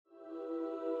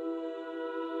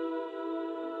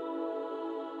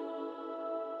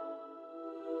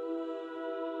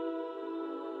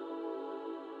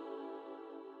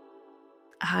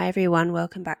Hi everyone,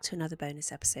 welcome back to another bonus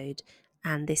episode.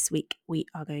 And this week we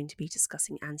are going to be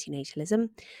discussing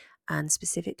antinatalism and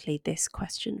specifically this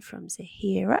question from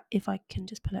Zahira, if I can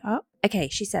just pull it up. Okay,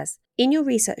 she says, in your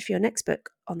research for your next book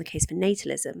on the case for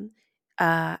natalism,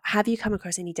 have you come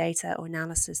across any data or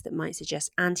analysis that might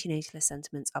suggest antinatalist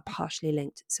sentiments are partially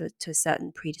linked to a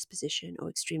certain predisposition or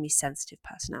extremely sensitive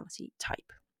personality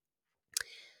type?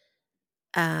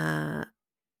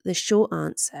 The short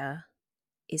answer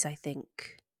is, I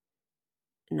think,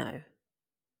 no.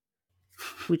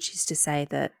 Which is to say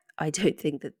that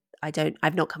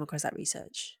I've not come across that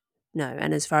research. No.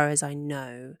 And as far as I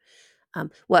know, so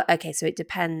it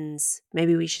depends.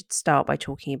 Maybe we should start by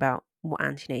talking about what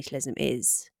antinatalism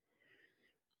is,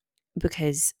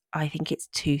 because I think it's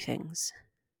two things.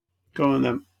 Go on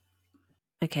then.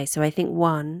 Okay, so I think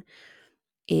one,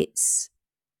 it's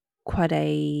quite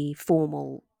a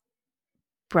formal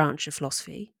branch of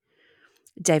philosophy.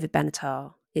 David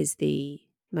Benatar is the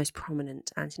most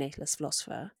prominent antinatalist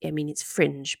philosopher. I mean, it's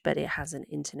fringe, but it has an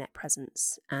internet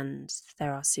presence, and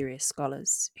there are serious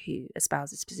scholars who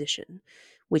espouse this position,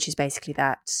 which is basically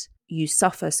that you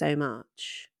suffer so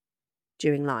much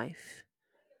during life,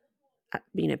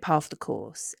 par of the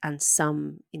course, and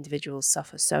some individuals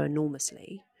suffer so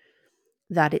enormously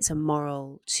that it's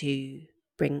immoral to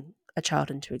bring a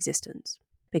child into existence.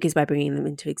 Because by bringing them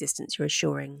into existence, you're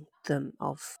assuring them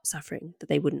of suffering that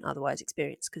they wouldn't otherwise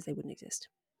experience because they wouldn't exist.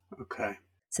 Okay.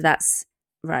 So that's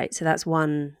right. So that's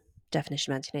one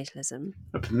definition of antinatalism.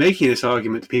 I've been making this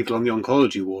argument to people on the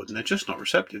oncology ward and they're just not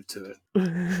receptive to it.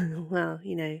 Well,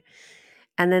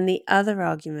 And then the other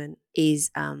argument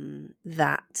is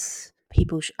that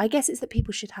people, I guess it's that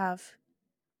people should have,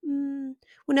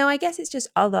 I guess it's just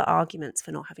other arguments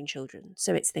for not having children.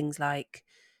 So it's things like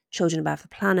children are bad for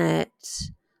the planet,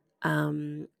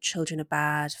 children are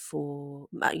bad for,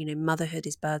 motherhood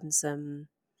is burdensome,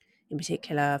 in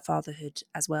particular, fatherhood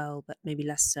as well, but maybe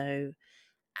less so.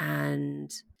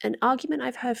 And an argument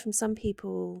I've heard from some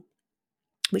people,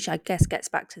 which I guess gets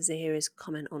back to Zahira's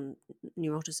comment on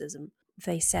neuroticism,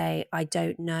 they say, I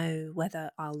don't know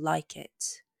whether I'll like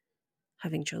it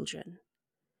having children.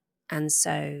 And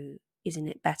so isn't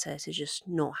it better to just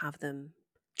not have them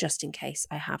just in case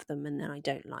I have them and then I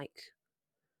don't like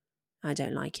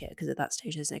it, because at that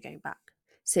stage there's no going back.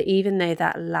 So even though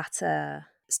that latter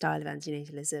style of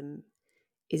antinatalism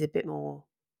is a bit more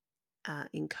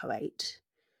inchoate,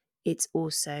 it's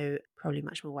also probably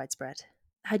much more widespread.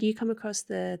 Had you come across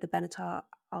the Benatar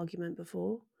argument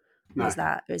before? No. Or is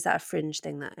that a fringe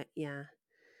thing that,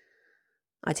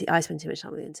 I spend too much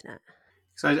time on the internet.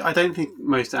 So I don't think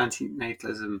most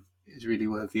antinatalism is really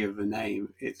worthy of a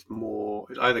name. It's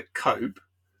either cope,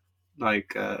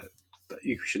 like that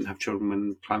you shouldn't have children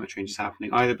when climate change is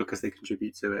happening, either because they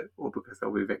contribute to it or because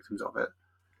they'll be victims of it.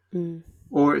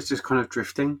 Or it's just kind of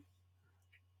drifting.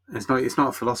 It's not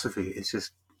a philosophy, it's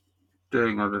just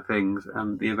doing other things,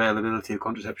 and the availability of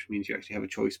contraception means you actually have a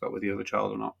choice about whether you have a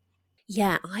child or not.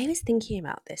 Yeah, I was thinking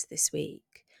about this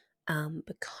week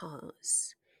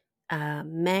because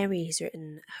Mary has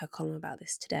written her column about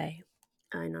this today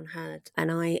in Unheard.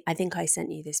 And I think I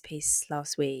sent you this piece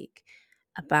last week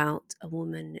about a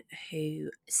woman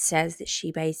who says that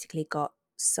she basically got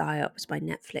psyoped by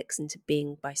Netflix into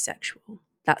being bisexual.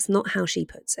 That's not how she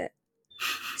puts it.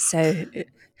 So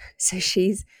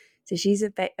she's a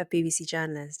BBC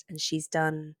journalist, and she's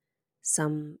done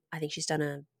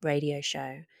a radio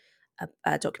show,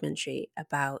 a documentary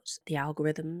about the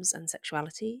algorithms and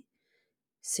sexuality.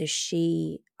 So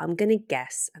I'm going to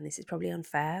guess, and this is probably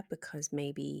unfair because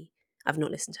maybe I've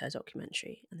not listened to her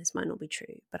documentary and this might not be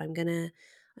true, but I'm going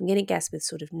to guess with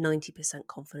sort of 90%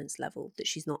 confidence level that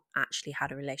she's not actually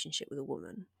had a relationship with a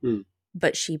woman.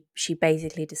 But she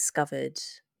basically discovered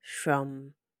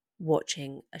from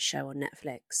watching a show on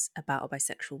Netflix about a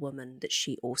bisexual woman that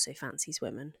she also fancies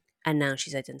women, and now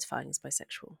she's identifying as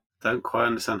bisexual. Don't quite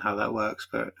understand how that works,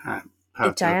 but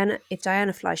If Diana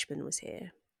Fleischman was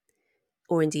here,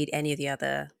 or indeed any of the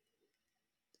other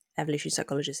evolutionary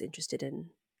psychologists interested in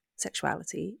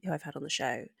sexuality who I've had on the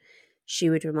show, she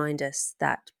would remind us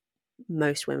that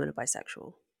most women are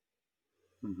bisexual.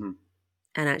 Mm-hmm.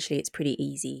 And actually it's pretty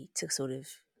easy to sort of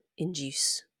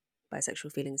induce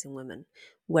bisexual feelings in women,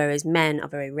 whereas men are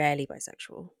very rarely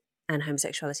bisexual. And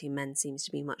homosexuality in men seems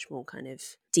to be much more kind of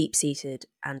deep-seated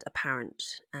and apparent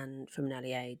and from an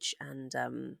early age. And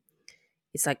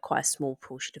it's like quite a small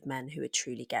portion of men who are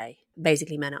truly gay.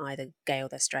 Basically, men are either gay or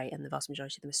they're straight, and the vast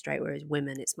majority of them are straight, whereas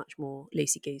women, it's much more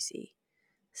loosey-goosey,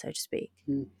 so to speak.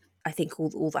 I think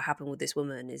all that happened with this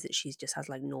woman is that she just has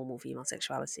like normal female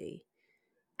sexuality,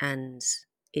 and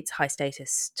it's high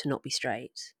status to not be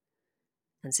straight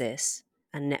and cis,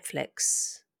 and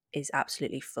Netflix is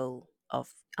absolutely full of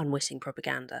unwitting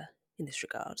propaganda in this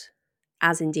regard.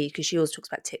 As indeed, because she always talks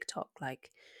about TikTok,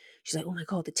 like she's like, "Oh my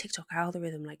god, the TikTok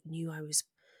algorithm like knew I was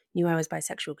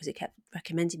bisexual because it kept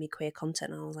recommending me queer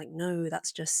content," and I was like, "No,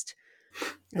 that's That's just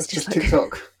just like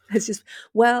TikTok. it's just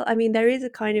well, I mean, there is a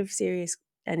kind of serious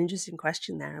and interesting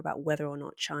question there about whether or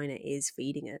not China is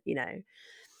feeding it, you know."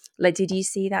 Like, did you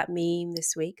see that meme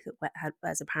this week that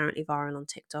was apparently viral on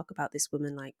TikTok about this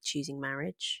woman like choosing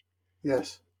marriage?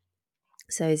 Yes.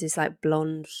 So is this like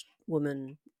blonde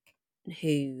woman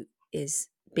who is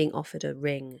being offered a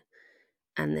ring,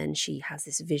 and then she has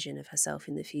this vision of herself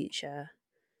in the future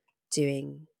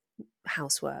doing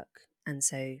housework, and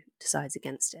so decides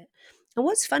against it. And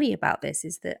what's funny about this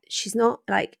is that she's not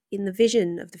like in the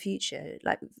vision of the future,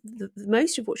 like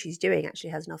most of what she's doing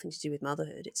actually has nothing to do with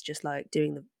motherhood. It's just like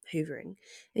doing the hoovering.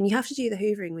 And you have to do the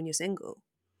hoovering when you're single.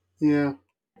 Yeah.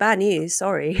 Bad news,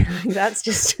 sorry. That's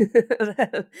just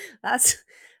that's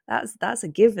that's a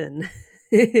given.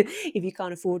 If you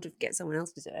can't afford to get someone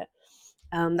else to do it.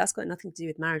 That's got nothing to do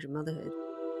with marriage and motherhood.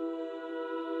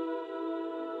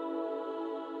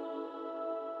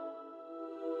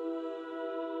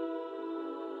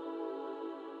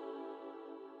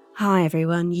 Hi,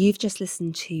 everyone. You've just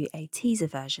listened to a teaser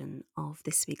version of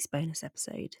this week's bonus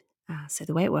episode. So,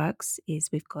 the way it works is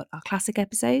we've got our classic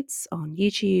episodes on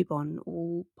YouTube, on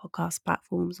all podcast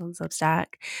platforms, on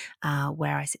Substack,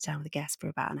 where I sit down with a guest for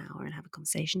about an hour and have a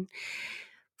conversation.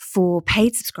 For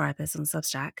paid subscribers on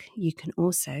Substack, you can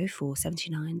also, for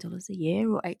 $79 a year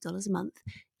or $8 a month,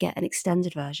 get an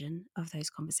extended version of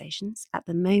those conversations. At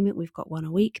the moment, we've got one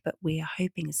a week, but we are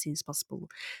hoping as soon as possible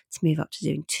to move up to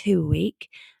doing 2 a week.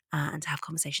 And to have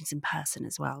conversations in person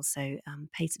as well. So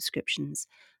paid subscriptions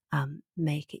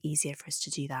make it easier for us to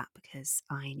do that because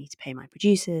I need to pay my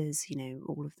producers, you know,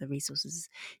 all of the resources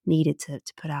needed to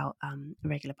put out a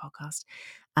regular podcast.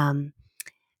 On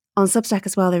Substack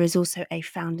as well, there is also a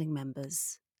founding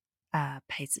members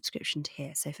paid subscription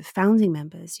tier. So for founding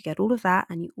members, you get all of that,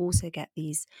 and you also get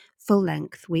these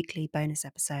full-length weekly bonus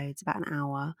episodes, about an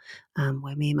hour,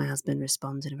 where me and my husband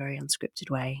respond in a very unscripted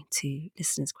way to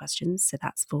listeners' questions. So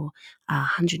that's for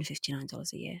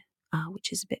 $159 a year,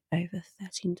 which is a bit over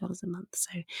 $13 a month.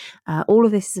 So all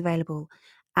of this is available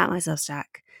at my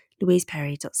Substack,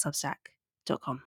 louiseperry.substack.com.